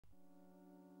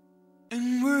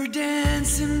we're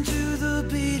dancing to the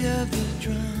beat of the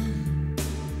drum,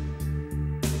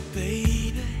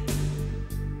 baby,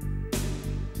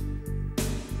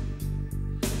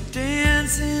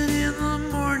 dancing in the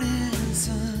morning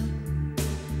sun,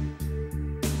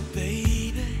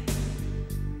 baby,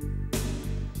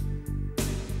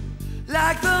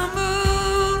 like the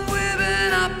moon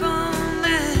whipping up on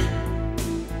that,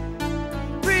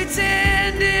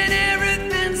 pretending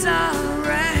everything's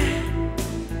alright.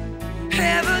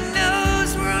 Heaven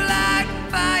knows we're like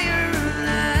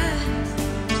firelights,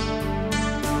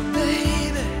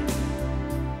 baby.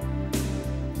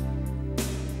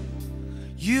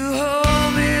 You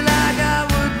hold me like I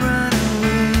would run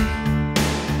away,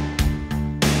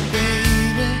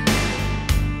 baby.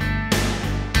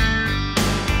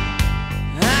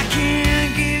 I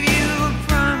can't give you a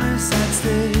promise I'd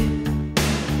stay,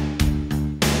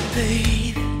 baby.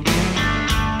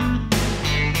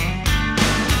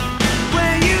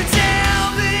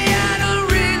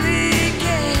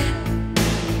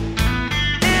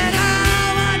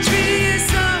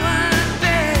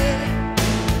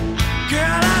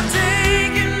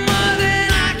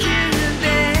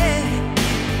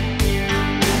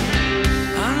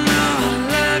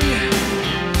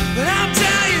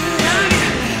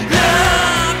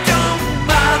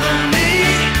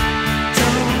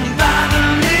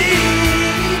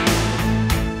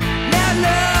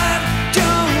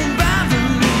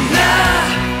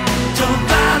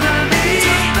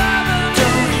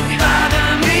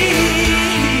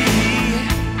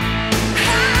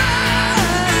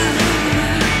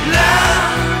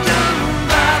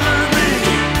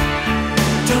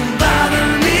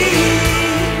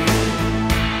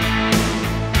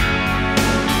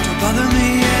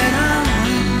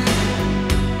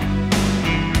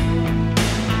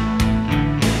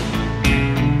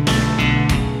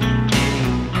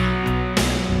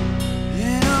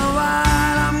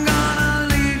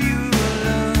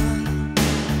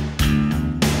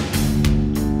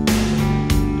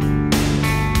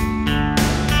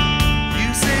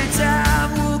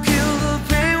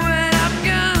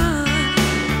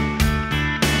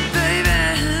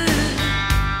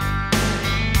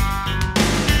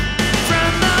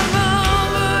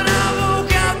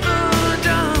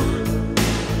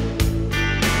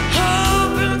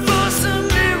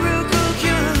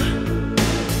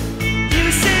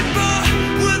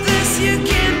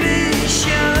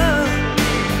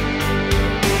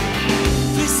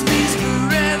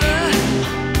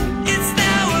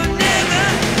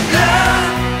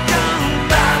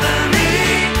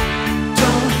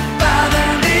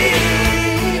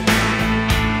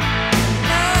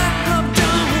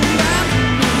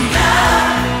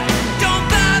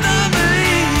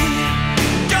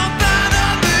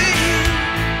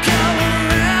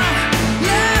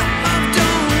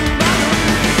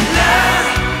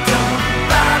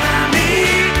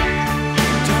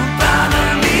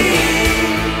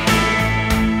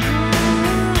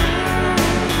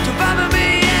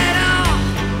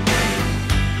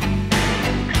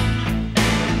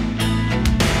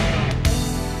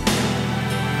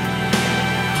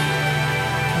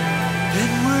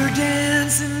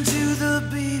 Dancing to the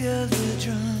beat of the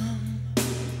drum,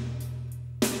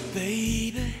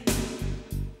 baby,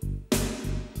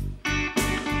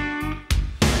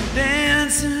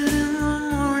 dancing